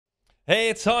Hey,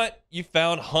 it's Hunt. You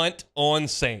found Hunt on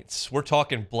Saints. We're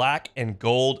talking black and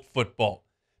gold football.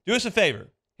 Do us a favor.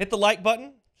 Hit the like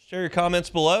button, share your comments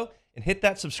below, and hit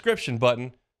that subscription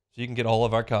button so you can get all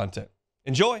of our content.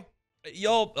 Enjoy.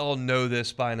 Y'all all know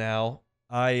this by now.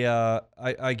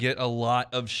 I get a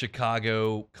lot of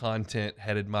Chicago content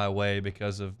headed my way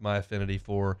because of my affinity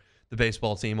for the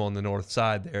baseball team on the north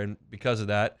side there, and because of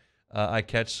that, I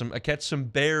catch some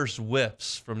Bears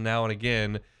whiffs from now and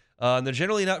again. And they're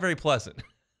generally not very pleasant.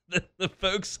 The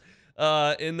folks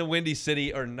in the Windy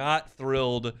City are not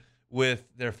thrilled with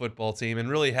their football team and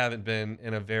really haven't been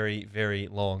in a very, very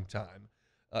long time.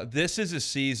 This is a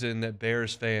season that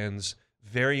Bears fans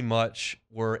very much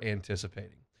were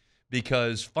anticipating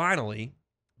because finally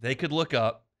they could look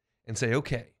up and say,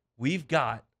 okay, we've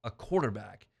got a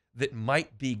quarterback that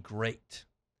might be great.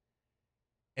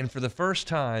 And for the first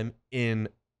time in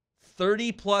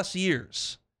 30-plus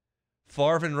years,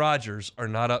 Favre and Rodgers are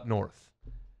not up north.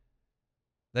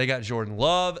 They got Jordan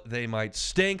Love. They might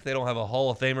stink. They don't have a Hall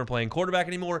of Famer playing quarterback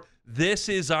anymore. This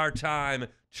is our time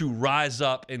to rise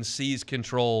up and seize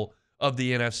control of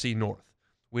the NFC North.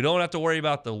 We don't have to worry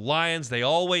about the Lions. They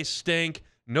always stink.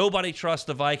 Nobody trusts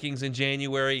the Vikings in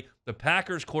January. The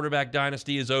Packers quarterback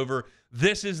dynasty is over.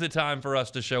 This is the time for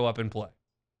us to show up and play.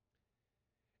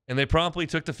 And they promptly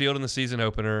took the field in the season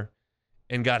opener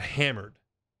and got hammered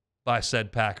by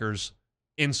said Packers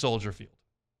in Soldier Field.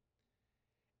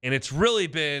 And it's really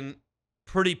been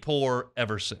pretty poor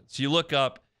ever since. You look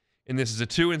up, and this is a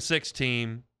 2-6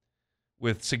 team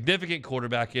with significant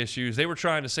quarterback issues. They were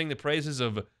trying to sing the praises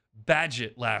of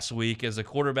Badgett last week as a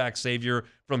quarterback savior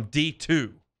from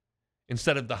D2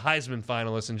 instead of the Heisman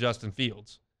finalist in Justin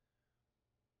Fields.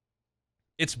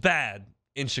 It's bad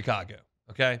in Chicago,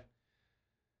 okay?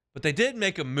 But they did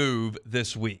make a move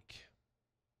this week.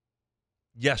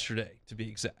 Yesterday, to be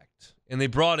exact. And they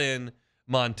brought in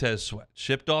Montez Sweat.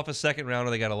 Shipped off a second rounder.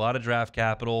 They got a lot of draft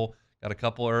capital, got a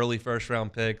couple early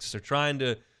first-round picks. They're trying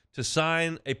to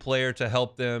sign a player to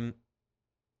help them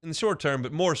in the short term,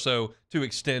 but more so to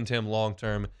extend him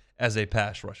long-term as a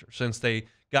pass rusher. Since they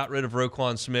got rid of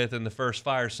Roquan Smith in the first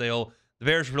fire sale, the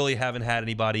Bears really haven't had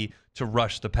anybody to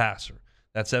rush the passer.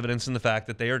 That's evidence in the fact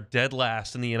that they are dead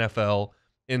last in the NFL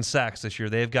in sacks this year.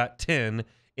 They've got 10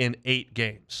 in 8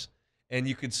 games. And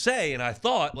you could say, and I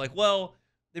thought, like, well,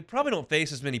 they probably don't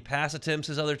face as many pass attempts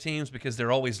as other teams because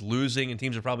they're always losing and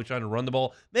teams are probably trying to run the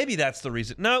ball. Maybe that's the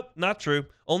reason. Nope, not true.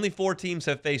 Only 4 teams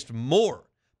have faced more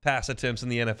pass attempts in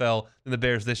the NFL than the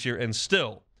Bears this year, and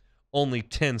still only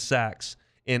 10 sacks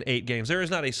in 8 games. There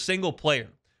is not a single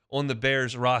player on the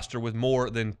Bears roster with more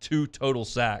than 2 total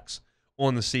sacks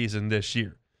on the season this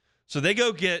year. So they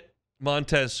go get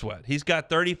Montez Sweat. He's got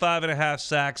 35.5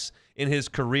 sacks in his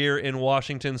career in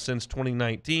Washington since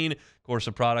 2019. Of course,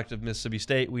 a product of Mississippi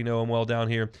State. We know him well down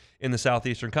here in the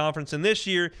Southeastern Conference. And this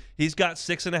year, he's got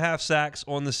 6.5 sacks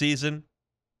on the season.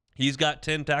 He's got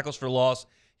 10 tackles for loss.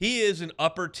 He is an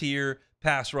upper-tier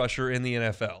pass rusher in the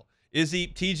NFL. Is he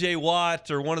T.J. Watt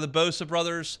or one of the Bosa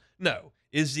brothers? No.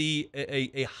 Is he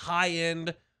a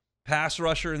high-end pass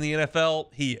rusher in the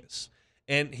NFL? He is.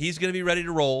 And he's going to be ready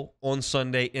to roll on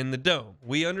Sunday in the Dome.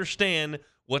 We understand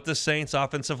what the Saints'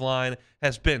 offensive line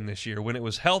has been this year. When it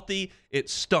was healthy, it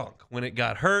stunk. When it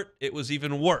got hurt, it was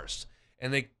even worse.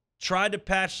 And they tried to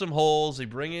patch some holes. They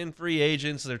bring in free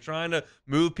agents. They're trying to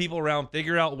move people around,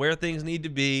 figure out where things need to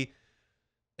be.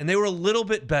 And they were a little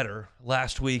bit better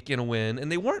last week in a win.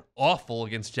 And they weren't awful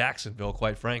against Jacksonville,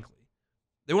 quite frankly.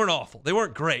 They weren't awful. They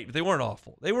weren't great, but they weren't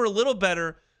awful. They were a little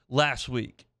better last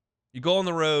week. You go on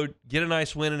the road, get a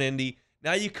nice win in Indy.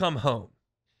 Now you come home.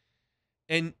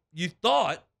 And you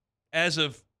thought, as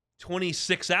of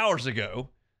 26 hours ago,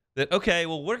 that, okay,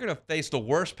 well, we're going to face the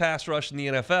worst pass rush in the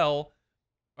NFL.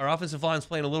 Our offensive line's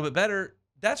playing a little bit better.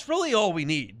 That's really all we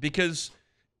need because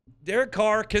Derek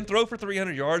Carr can throw for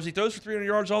 300 yards. He throws for 300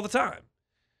 yards all the time.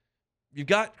 You've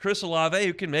got Chris Olave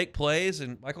who can make plays,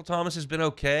 and Michael Thomas has been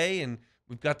okay, and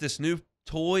we've got this new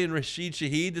toy in Rashid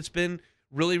Shaheed that's been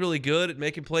really, really good at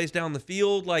making plays down the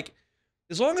field. Like,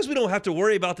 as long as we don't have to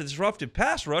worry about the disruptive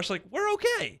pass rush, like, we're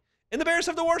okay. And the Bears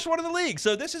have the worst one in the league.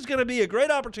 So this is going to be a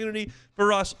great opportunity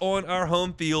for us on our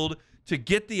home field to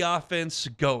get the offense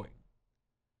going.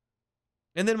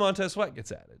 And then Montez Sweat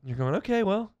gets at it. You're going, okay,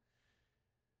 well,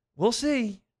 we'll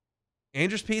see.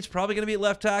 Andrews Pete's probably going to be at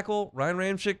left tackle. Ryan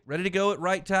Ramczyk ready to go at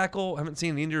right tackle. I haven't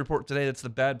seen the injury report today. That's the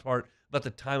bad part about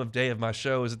the time of day of my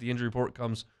show is that the injury report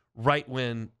comes right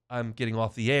when I'm getting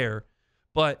off the air.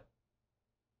 But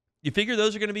you figure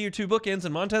those are going to be your 2 bookends,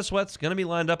 and Montez Sweat's going to be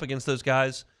lined up against those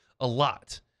guys a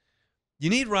lot.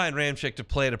 You need Ryan Ramczyk to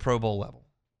play at a Pro Bowl level.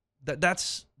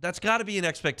 That's got to be an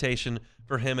expectation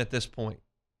for him at this point.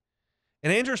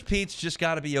 And Andrews Pete's just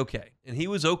got to be okay. And he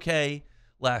was okay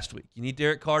last week. You need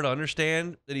Derek Carr to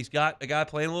understand that he's got a guy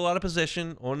playing a little out of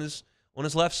position on his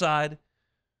left side.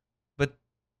 But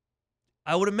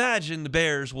I would imagine the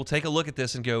Bears will take a look at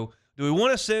this and go, do we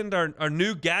want to send our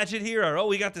new gadget here? Or,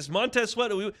 we got this Montez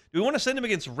Sweat. Do we want to send him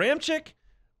against Ramchick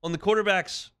on the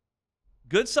quarterback's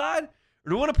good side? Or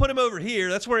do we want to put him over here?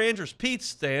 That's where Andrews Pete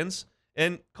stands.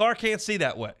 And Carr can't see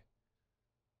that way.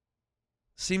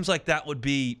 Seems like that would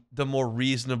be the more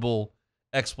reasonable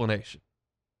explanation.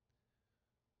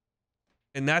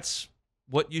 And that's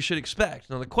what you should expect.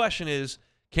 Now, the question is,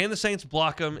 can the Saints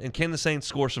block them and can the Saints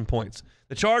score some points?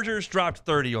 The Chargers dropped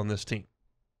 30 on this team.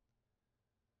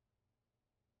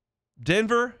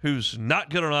 Denver, who's not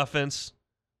good on offense,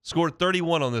 scored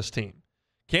 31 on this team.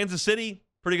 Kansas City,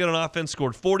 pretty good on offense,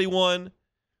 scored 41.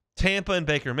 Tampa and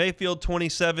Baker Mayfield,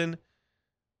 27.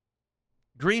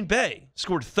 Green Bay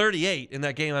scored 38 in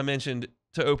that game I mentioned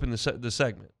to open the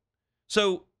segment.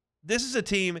 So this is a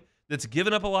team that's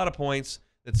given up a lot of points,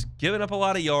 that's given up a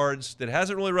lot of yards, that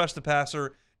hasn't really rushed the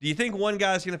passer. Do you think one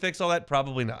guy's going to fix all that?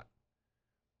 Probably not.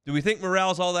 Do we think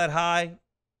morale's all that high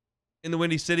in the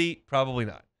Windy City? Probably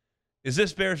not. Is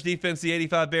this Bears defense the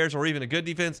 85 Bears or even a good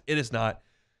defense? It is not.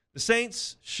 The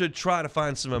Saints should try to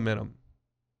find some momentum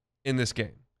in this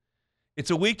game. It's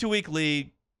a week-to-week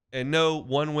league. And no,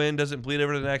 one win doesn't bleed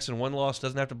over to the next, and one loss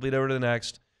doesn't have to bleed over to the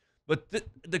next. But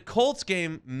the Colts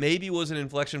game maybe was an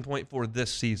inflection point for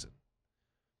this season.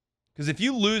 Because if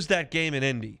you lose that game in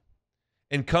Indy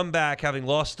and come back having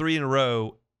lost 3 in a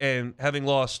row and having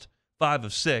lost 5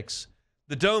 of 6,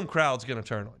 the Dome crowd's going to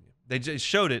turn on you. They just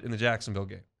showed it in the Jacksonville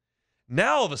game.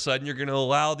 Now, all of a sudden, you're going to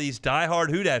allow these diehard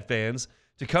Houdat fans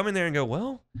to come in there and go,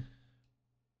 well,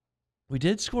 we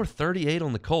did score 38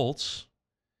 on the Colts.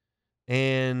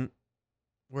 And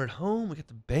we're at home. We got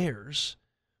the Bears.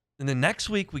 And then next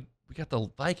week, we got the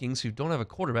Vikings, who don't have a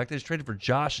quarterback. They just traded for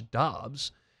Josh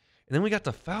Dobbs. And then we got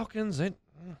the Falcons. I don't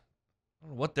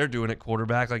know what they're doing at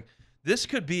quarterback. Like, this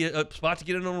could be a spot to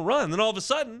get in on a run. Then all of a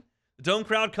sudden, the Dome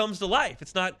crowd comes to life.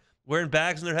 It's not wearing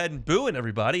bags in their head and booing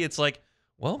everybody. It's like,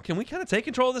 well, can we kind of take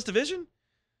control of this division?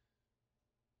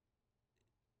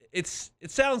 It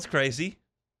sounds crazy.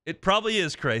 It probably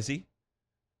is crazy.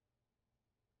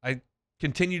 I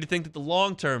continue to think that the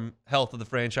long-term health of the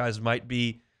franchise might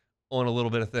be on a little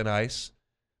bit of thin ice.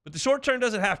 But the short-term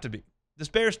doesn't have to be. This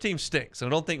Bears team stinks, and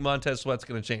I don't think Montez Sweat's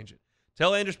going to change it.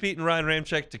 Tell Andrews Pete and Ryan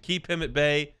Ramczyk to keep him at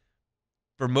bay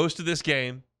for most of this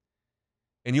game,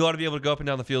 and you ought to be able to go up and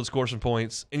down the field, score some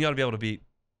points, and you ought to be able to beat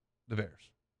the Bears.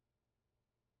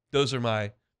 Those are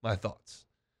my thoughts.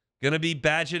 Going to be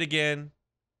Badgett again.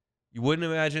 You wouldn't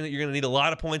imagine that you're going to need a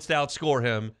lot of points to outscore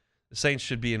him. The Saints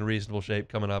should be in reasonable shape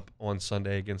coming up on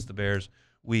Sunday against the Bears.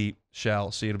 We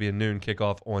shall see. It'll be a noon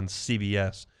kickoff on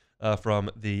CBS from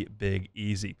the Big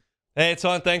Easy. Hey, it's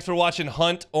Hunt. Thanks for watching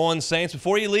Hunt on Saints.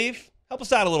 Before you leave, help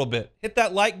us out a little bit. Hit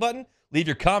that like button, leave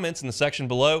your comments in the section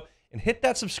below, and hit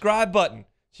that subscribe button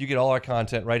so you get all our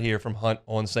content right here from Hunt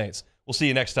on Saints. We'll see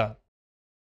you next time.